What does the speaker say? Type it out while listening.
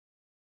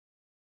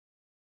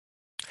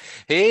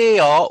Hey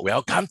all,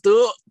 welcome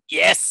to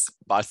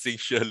Passing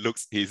Sure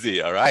Looks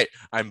Easy. All right,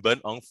 I'm Ben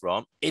Ong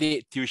from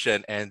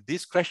 88tuition, and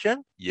this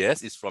question,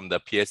 yes, is from the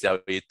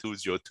PSLE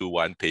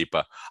 2021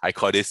 paper. I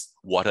call this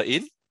water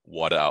in,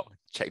 water out.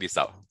 Check this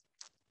out.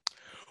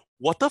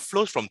 Water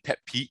flows from tap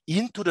P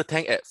into the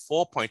tank at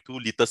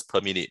 4.2 liters per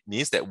minute.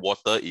 Means that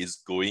water is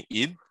going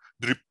in,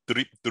 drip,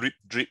 drip, drip,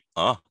 drip.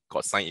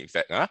 Got sign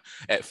effect.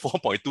 At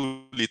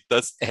 4.2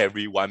 liters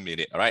every 1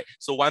 minute. All right.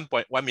 So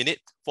 1.1 minute,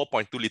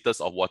 4.2 liters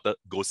of water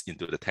goes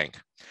into the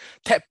tank.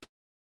 Tap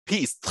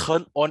P is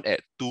turned on at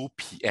 2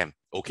 p.m.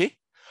 Okay.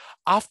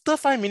 After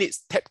 5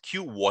 minutes, tap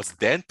Q was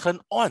then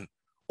turned on.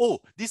 Oh,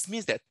 this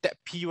means that tap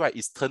P, right,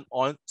 is turned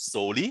on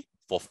solely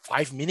for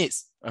 5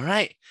 minutes. All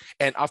right.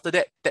 And after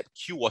that, tap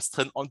Q was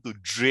turned on to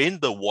drain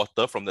the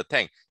water from the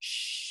tank.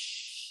 Shh.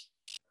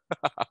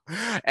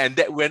 And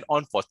that went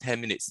on for 10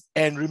 minutes.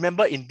 And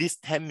remember, in these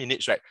 10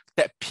 minutes, right,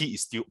 tap P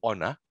is still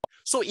on.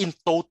 So in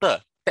total,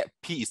 tap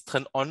P is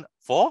turned on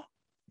for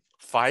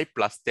 5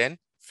 plus 10,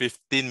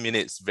 15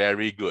 minutes.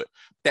 Very good.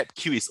 Tap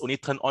Q is only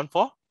turned on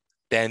for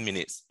 10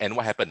 minutes. And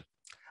what happened?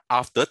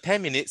 After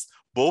 10 minutes,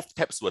 both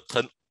taps were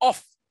turned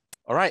off.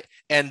 All right.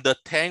 And the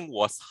tank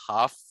was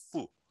half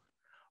full.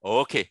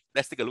 Okay,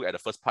 let's take a look at the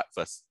first part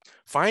first.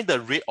 Find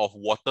the rate of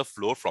water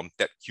flow from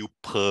tap Q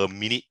per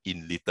minute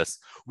in liters.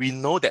 We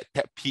know that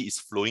tap P is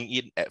flowing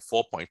in at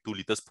 4.2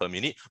 liters per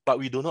minute, but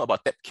we don't know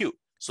about tap Q.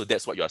 So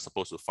that's what you are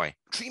supposed to find.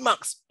 3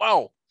 marks.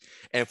 Wow.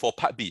 And for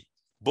part B,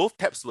 both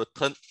taps were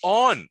turned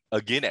on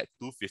again at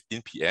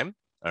 2:15 p.m.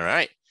 All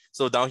right.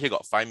 So down here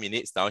got 5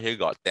 minutes, down here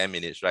got 10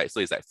 minutes, right?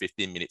 So it's like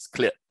 15 minutes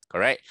cleared,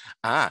 correct?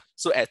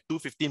 So at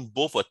 2:15,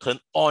 both were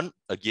turned on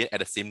again at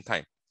the same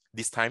time.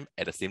 This time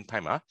at the same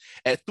time,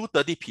 at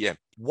 2:30 p.m.,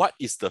 what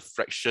is the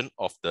fraction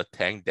of the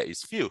tank that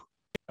is filled?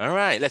 All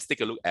right, let's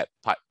take a look at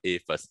part A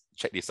first.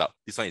 Check this out.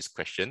 This one is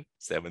question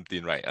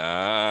 17,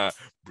 right?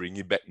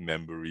 Bringing back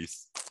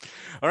memories.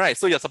 All right,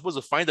 so you're supposed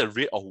to find the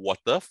rate of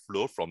water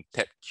flow from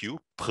tap Q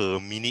per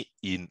minute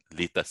in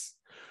liters.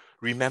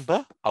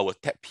 Remember our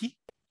tap P?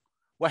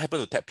 What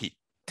happened to tap P?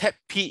 Tap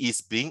P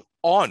is being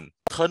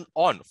turned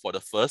on for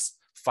the first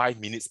 5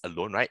 minutes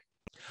alone, right?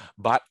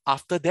 But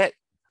after that,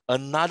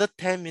 another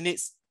 10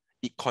 minutes,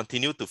 it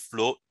continued to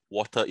flow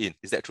water in.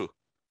 Is that true?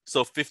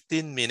 So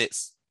 15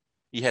 minutes.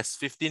 It has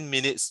 15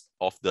 minutes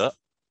of the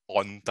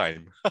on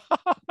time.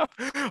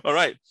 All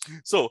right.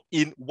 So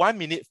in 1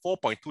 minute,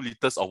 4.2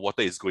 liters of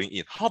water is going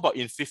in. How about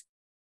in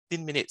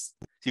 15 minutes?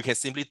 You can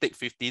simply take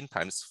 15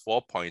 times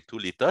 4.2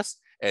 liters,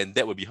 and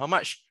that will be how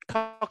much?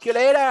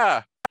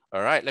 Calculator.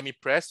 All right, let me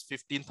press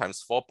 15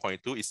 times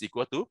 4.2 is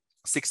equal to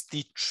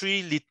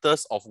 63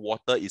 liters of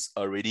water is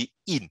already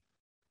in.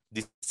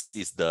 This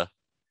is the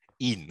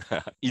in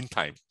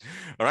time.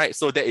 All right,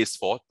 so that is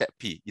for tap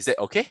P. Is that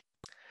okay?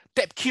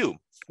 Tap Q.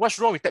 What's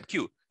wrong with tap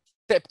Q?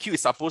 Tap Q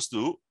is supposed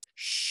to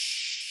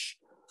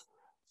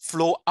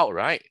flow out,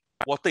 right?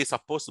 Water is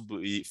supposed to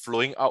be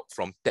flowing out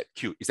from tap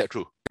Q. Is that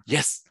true?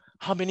 Yes.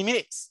 How many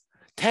minutes?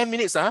 10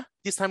 minutes.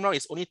 This time around,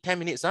 it's only 10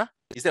 minutes.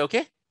 Is that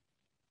okay?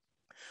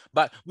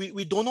 But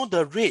we don't know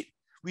the rate.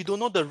 We don't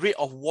know the rate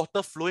of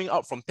water flowing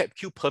out from tap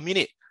Q per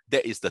minute.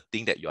 That is the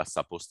thing that you are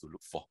supposed to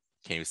look for.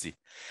 Can you see?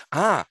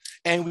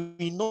 And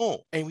we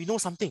know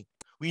something.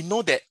 We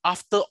know that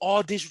after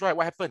all this, right,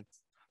 what happened?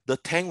 The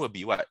tank will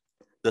be what?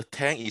 The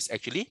tank is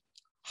actually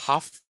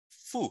half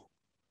full.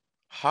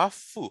 Half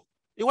full.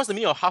 What's the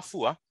meaning of half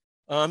full?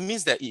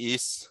 Means that it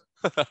is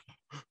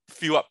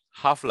fill up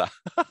half lah.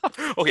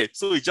 Okay,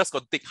 so we just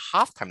got to take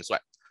half times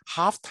what?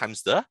 Half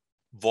times the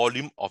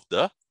volume of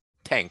the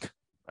tank.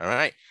 All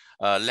right.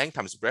 Length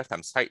times breadth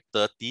times height,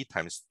 30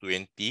 times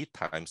 20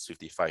 times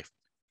 55.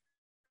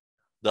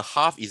 The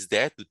half is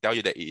there to tell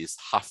you that it is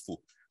half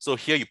full. So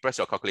here you press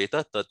your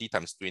calculator, 30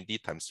 times 20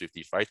 times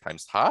 55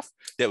 times half.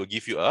 That will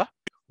give you a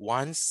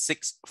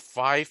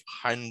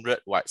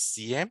 1,600 what?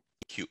 cm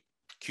cube,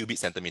 cubic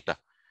centimeter.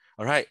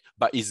 All right,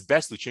 but it's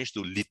best to change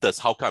to liters.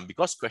 How come?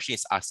 Because question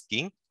is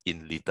asking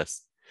in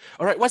liters.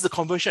 All right, what's the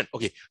conversion?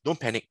 Okay, don't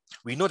panic.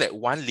 We know that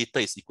 1 liter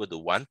is equal to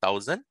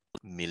 1,000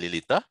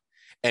 milliliter.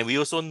 And we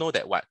also know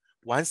that what?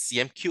 1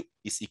 cm cube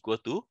is equal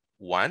to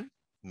 1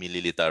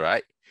 milliliter,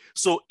 right?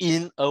 So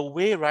in a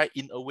way, right?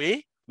 In a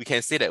way, we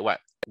can say that what?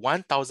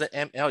 1,000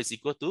 ml is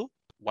equal to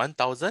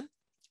 1,000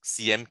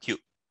 cm cube,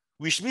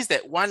 which means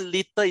that 1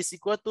 liter is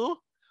equal to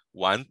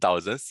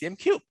 1,000 cm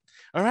cube.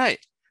 All right.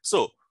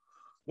 So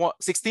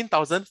what?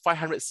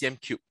 16,500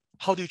 cm cube.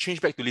 How do you change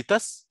back to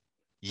liters?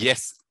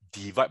 Yes,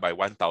 divide by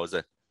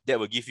 1,000. That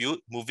will give you,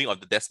 moving on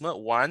the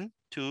decimal, 1,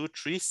 2,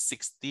 3,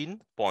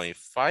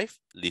 16.5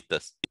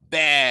 liters.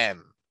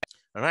 Bam!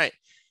 All right.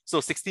 So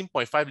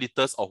 16.5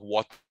 liters of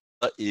water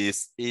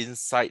is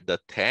inside the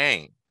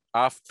tank.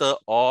 After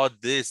all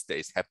this that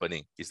is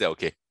happening, is that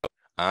okay?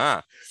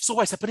 So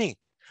what's happening?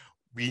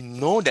 We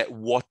know that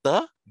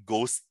water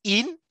goes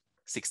in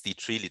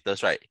 63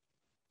 liters, right?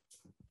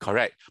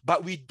 Correct.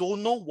 But we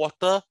don't know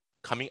water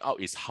coming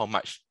out is how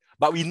much.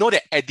 But we know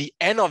that at the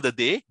end of the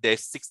day,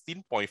 there's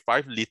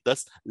 16.5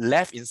 liters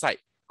left inside.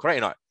 Correct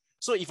or not?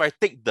 So if I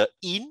take the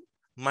in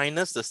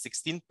minus the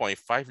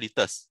 16.5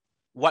 liters,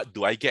 what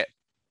do I get?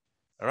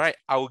 All right,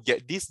 I will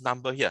get this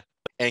number here.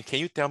 And can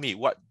you tell me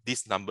what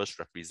these numbers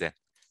represent?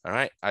 All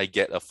right, I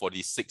get a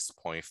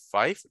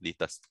 46.5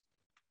 liters.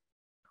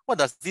 What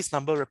does this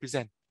number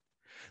represent?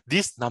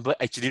 This number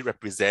actually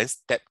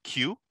represents tap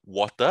Q,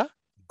 water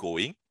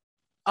going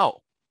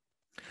out.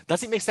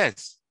 Does it make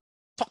sense?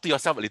 Talk to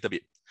yourself a little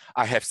bit.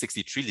 I have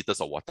 63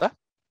 liters of water.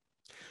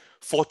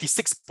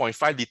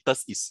 46.5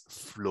 liters is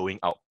flowing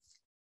out.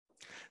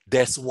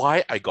 That's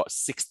why I got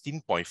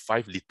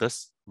 16.5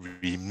 liters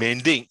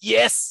remaining.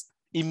 Yes,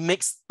 it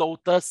makes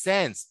total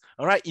sense.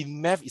 All right,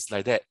 in math, it's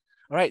like that.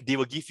 All right, they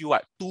will give you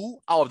what? 2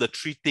 out of the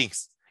 3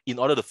 things in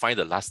order to find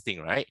the last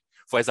thing, right?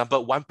 For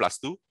example, 1 plus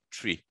 2,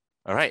 3.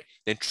 All right,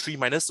 then 3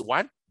 minus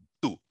 1,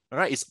 2. All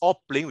right, it's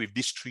all playing with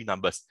these 3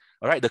 numbers.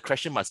 All right, the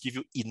question must give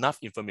you enough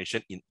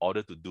information in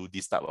order to do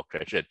this type of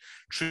question.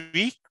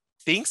 3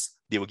 things,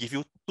 they will give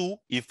you 2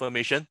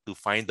 information to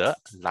find the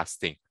last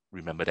thing.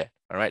 Remember that.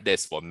 All right,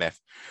 that's for math.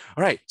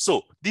 All right,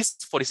 so this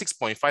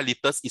 46.5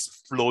 liters is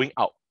flowing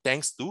out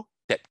thanks to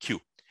tap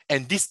Q.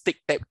 And this take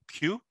tap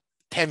Q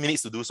 10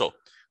 minutes to do so.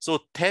 So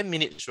 10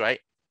 minutes, right?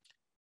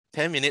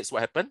 10 minutes,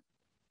 what happened?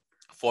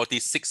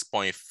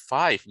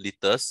 46.5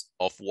 liters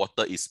of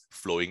water is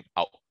flowing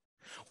out.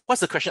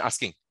 What's the question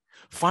asking?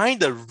 Find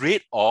the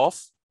rate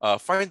of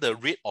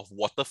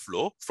water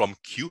flow from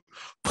Q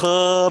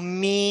per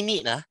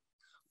minute.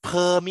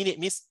 Per minute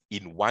means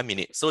in 1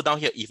 minute. So down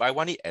here, if I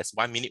want it as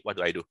 1 minute, what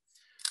do I do?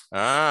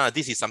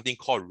 This is something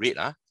called rate.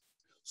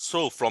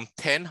 So from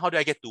 10, how do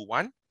I get to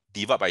 1?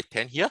 Divide by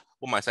 10 here.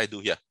 What must I do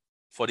here?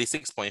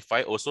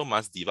 46.5 also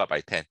must divide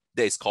by 10.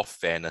 That is called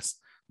fairness.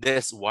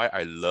 That's why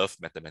I love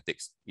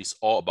mathematics. It's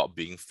all about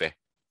being fair.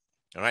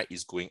 All right,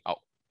 it's going out.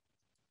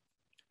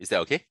 Is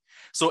that okay?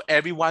 So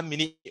every 1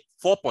 minute,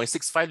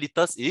 4.65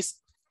 liters is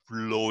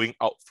flowing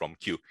out from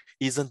Q.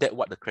 Isn't that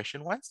what the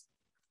question wants?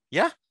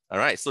 Yeah? All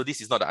right, so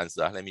this is not the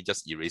answer. Let me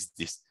just erase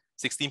this.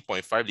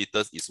 16.5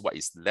 liters is what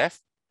is left,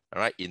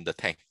 all right, in the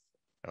tank.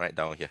 All right,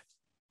 down here.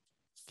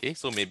 Okay,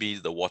 so maybe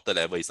the water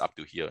level is up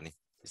to here only.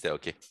 Is that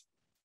okay?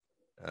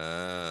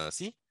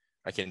 See,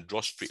 I can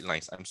draw straight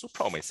lines. I'm so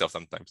proud of myself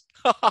sometimes.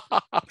 All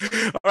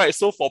right,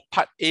 so for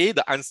part A,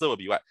 the answer will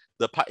be what?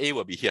 The part A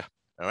will be here.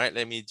 All right,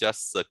 let me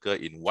just circle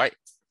in white.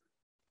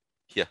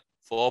 Here,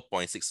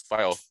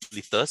 4.65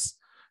 liters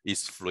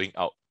is flowing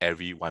out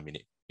every 1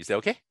 minute. Is that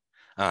okay?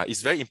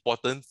 It's very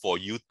important for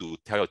you to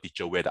tell your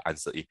teacher where the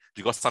answer is,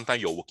 because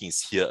sometimes your working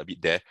is here, a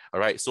bit there. All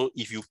right, so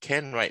if you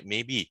can, right,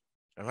 maybe,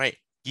 all right,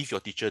 give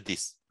your teacher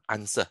this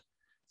answer,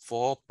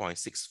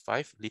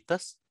 4.65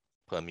 liters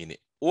per minute.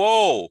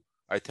 Whoa,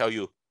 I tell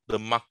you, the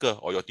marker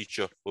or your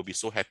teacher will be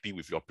so happy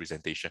with your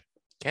presentation.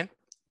 Can?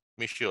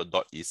 Make sure your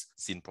dot is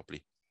seen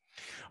properly.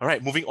 All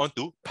right, moving on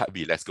to part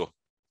B, let's go.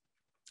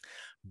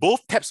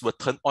 Both taps were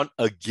turned on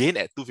again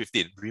at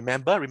 2:15.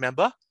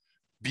 Remember?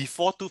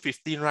 Before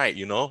 2:15, right,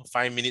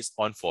 5 minutes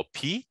on for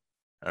P,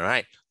 all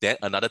right, then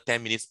another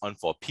 10 minutes on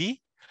for P,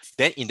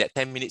 then in that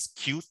 10 minutes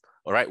Q,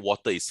 all right,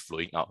 water is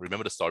flowing out.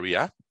 Remember the story,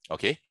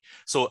 okay?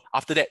 So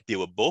after that, they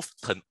were both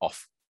turned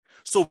off.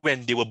 So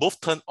when they were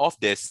both turned off,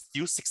 there's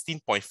still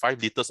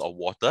 16.5 liters of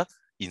water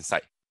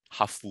inside,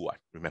 half full,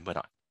 remember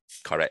that?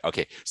 Correct,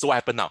 okay. So what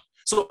happened now?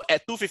 So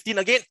at 2:15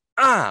 again,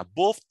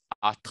 both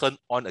are turned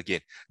on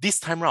again. This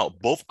time around,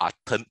 both are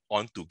turned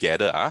on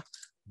together,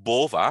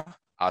 both are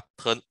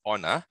turned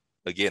on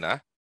again. All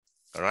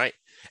right.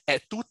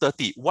 At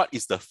 2:30, what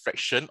is the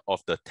fraction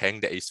of the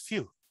tank that is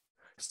filled?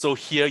 So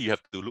here you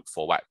have to look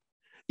for what?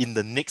 In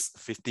the next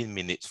 15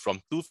 minutes,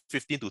 from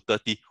 2:15 to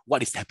 30,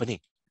 what is happening?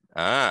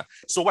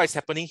 So what is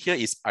happening here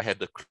is I have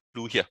the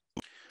clue here.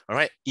 All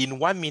right. In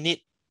 1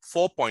 minute,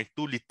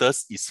 4.2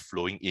 liters is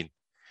flowing in.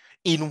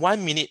 In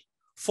 1 minute,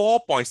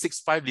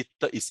 4.65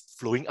 liters is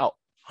flowing out.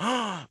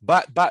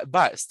 But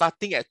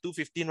starting at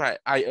 2:15, right,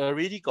 I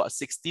already got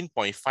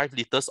 16.5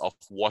 liters of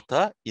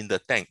water in the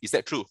tank. Is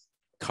that true?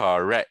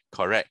 Correct.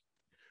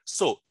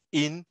 So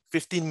in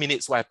 15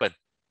 minutes, what happened?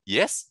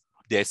 Yes,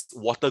 there's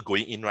water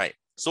going in, right?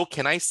 So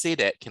can I say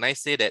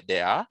that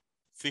there are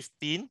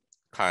 15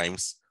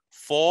 times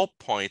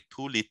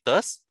 4.2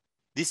 liters?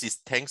 This is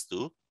thanks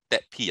to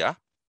that P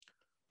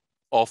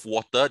of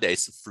water that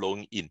is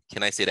flowing in.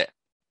 Can I say that?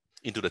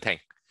 Into the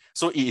tank.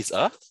 So it is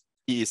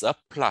a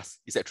plus.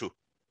 Is that true?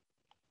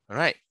 All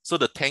right, so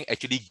the tank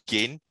actually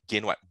gain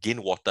what?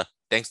 Gain water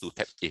thanks to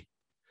tap A.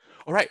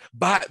 All right,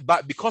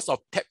 but because of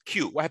tap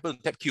Q, what happened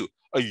to tap Q?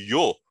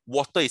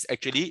 Water is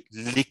actually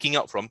leaking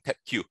out from tap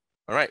Q.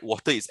 All right,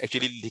 water is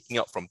actually leaking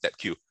out from tap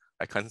Q.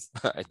 I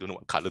don't know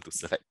what color to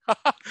select.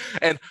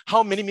 And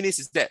how many minutes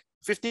is that?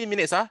 15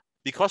 minutes,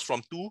 because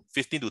from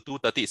 2:15 to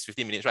 2:30 is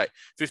 15 minutes, right?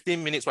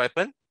 15 minutes, what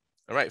happened?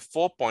 All right,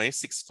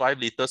 4.65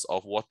 liters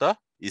of water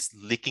is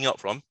leaking out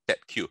from tap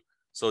Q.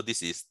 So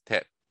this is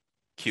tap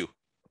Q.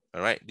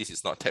 All right, this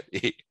is not tap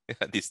A,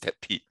 this is tap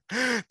P.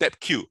 Tap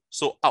Q,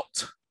 so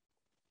out.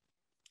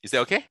 Is that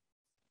okay?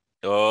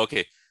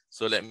 Okay,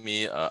 so let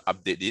me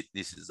update it.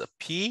 This is a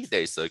P,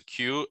 there is a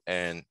Q,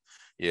 and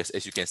yes,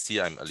 as you can see,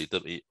 I'm a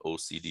little bit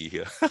OCD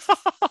here.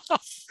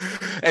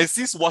 And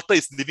since water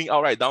is leaving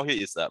out, right, down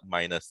here is a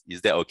minus.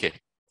 Is that okay?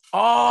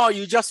 Oh,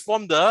 you just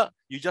form the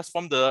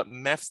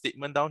math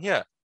statement down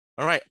here.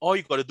 All right, all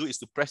you got to do is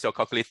to press your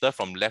calculator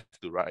from left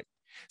to right.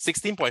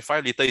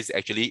 16.5 liter is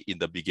actually in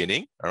the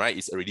beginning. All right,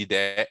 it's already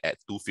there at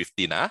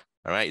 215. All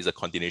right, it's a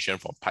continuation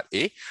from part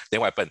A. Then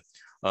what happened?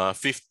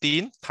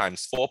 15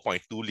 times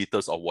 4.2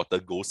 liters of water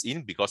goes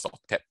in because of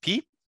tap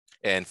P,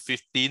 and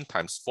 15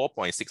 times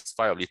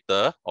 4.65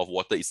 liter of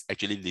water is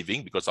actually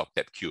leaving because of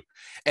tap Q.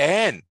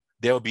 And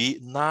there will be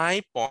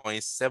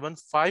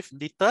 9.75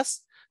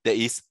 liters that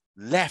is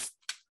left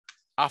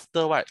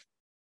after what?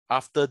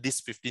 After this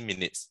 15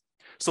 minutes.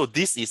 So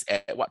this is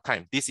at what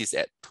time? This is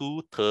at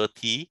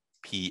 2:30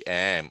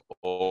 p.m.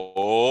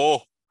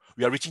 Oh,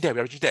 we are reaching there.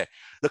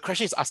 The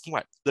question is asking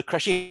what? The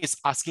question is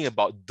asking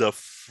about the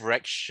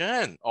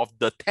fraction of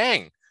the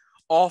tank.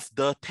 Of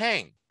the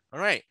tank. All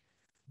right.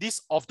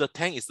 This of the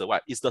tank is the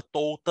what? Is the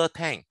total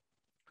tank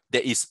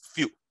that is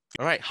filled.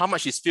 All right. How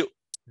much is filled?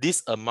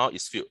 This amount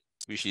is filled,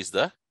 which is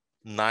the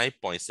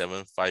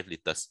 9.75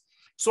 liters.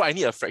 So I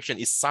need a fraction.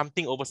 It's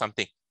something over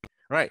something.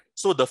 Right.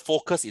 So the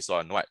focus is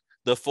on what?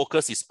 The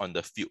focus is on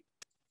the field.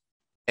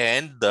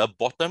 And the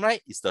bottom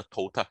right is the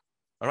total.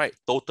 All right.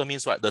 Total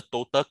means what? The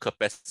total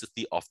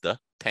capacity of the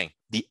tank,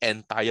 the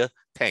entire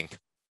tank.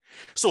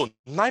 So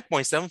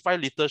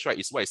 9.75 liters, right,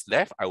 is what is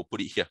left. I will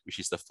put it here, which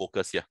is the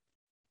focus here.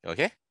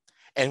 Okay.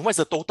 And what's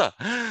the total?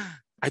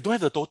 I don't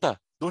have the total.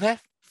 Don't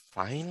have?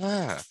 Fine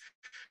lah.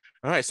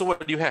 All right. So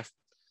what do you have?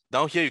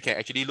 Down here, you can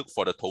actually look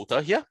for the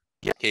total here.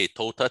 Okay.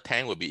 Total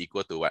tank will be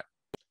equal to what?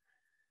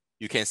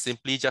 You can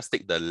simply just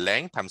take the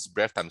length times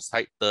breadth times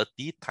height,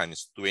 30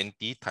 times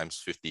 20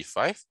 times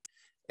 55.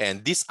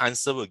 And this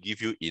answer will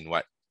give you in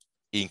what?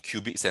 In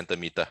cubic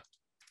centimeter.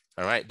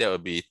 All right, that will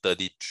be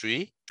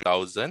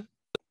 33,000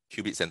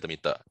 cubic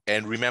centimeter.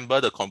 And remember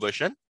the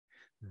conversion,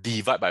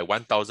 divide by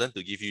 1,000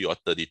 to give you your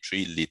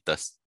 33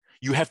 liters.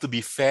 You have to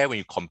be fair when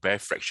you compare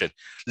fraction.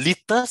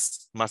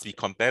 Liters must be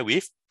compared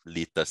with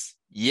liters.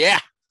 Yeah,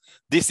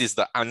 this is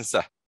the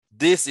answer.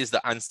 This is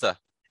the answer.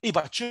 Hey,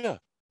 but sure.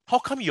 How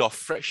come your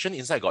fraction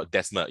inside got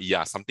decimal?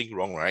 Yeah, something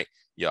wrong, right?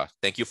 Yeah,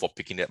 thank you for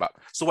picking that up.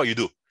 So what you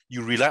do?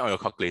 You rely on your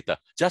calculator.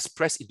 Just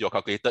press into your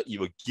calculator. It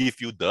will give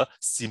you the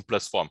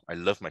simplest form. I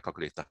love my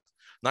calculator.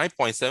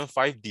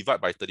 9.75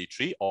 divided by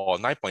 33 or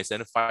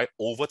 9.75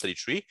 over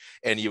 33,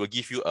 and it will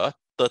give you a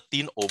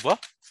 13 over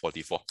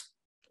 44.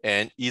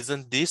 And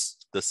isn't this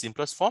the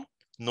simplest form?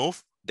 No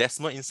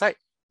decimal inside?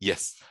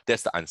 Yes,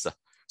 that's the answer.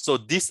 So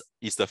this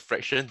is the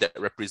fraction that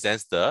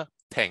represents the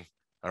tank.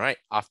 All right,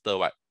 after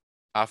what?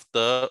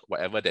 After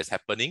whatever that's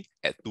happening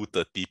at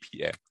 2:30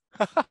 p.m.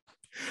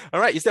 All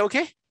right, is that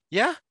okay?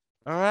 Yeah?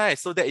 All right,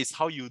 so that is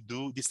how you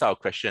do this type of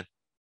question.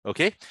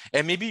 Okay,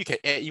 and maybe you can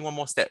add in one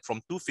more step from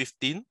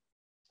 2:15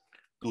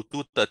 to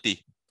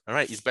 2:30. All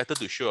right, it's better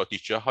to show your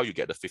teacher how you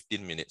get the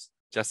 15 minutes,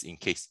 just in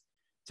case.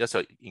 Just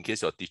in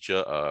case your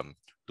teacher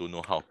don't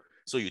know how.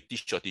 So you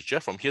teach your teacher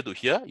from here to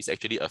here is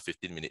actually a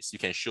 15 minutes. You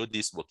can show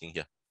this working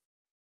here.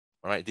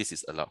 All right, this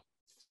is allowed.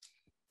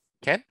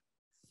 Can?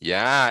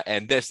 Yeah,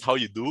 and that's how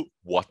you do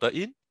water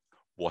in,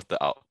 water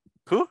out.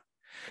 Cool?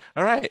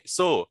 All right,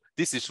 so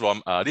this is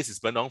from this is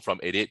Ben Ong from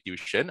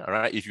 88tuition. All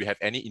right, if you have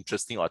any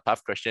interesting or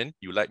tough question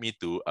you'd like me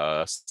to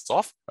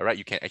solve, all right,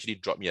 you can actually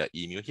drop me an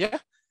email here.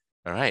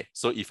 All right,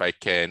 so if I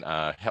can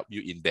help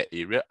you in that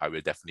area, I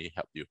will definitely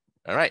help you.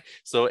 All right,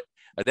 so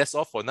that's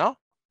all for now.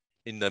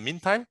 In the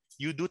meantime,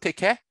 you do take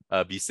care,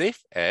 be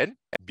safe, and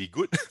be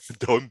good.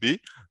 Don't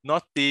be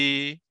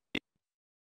naughty.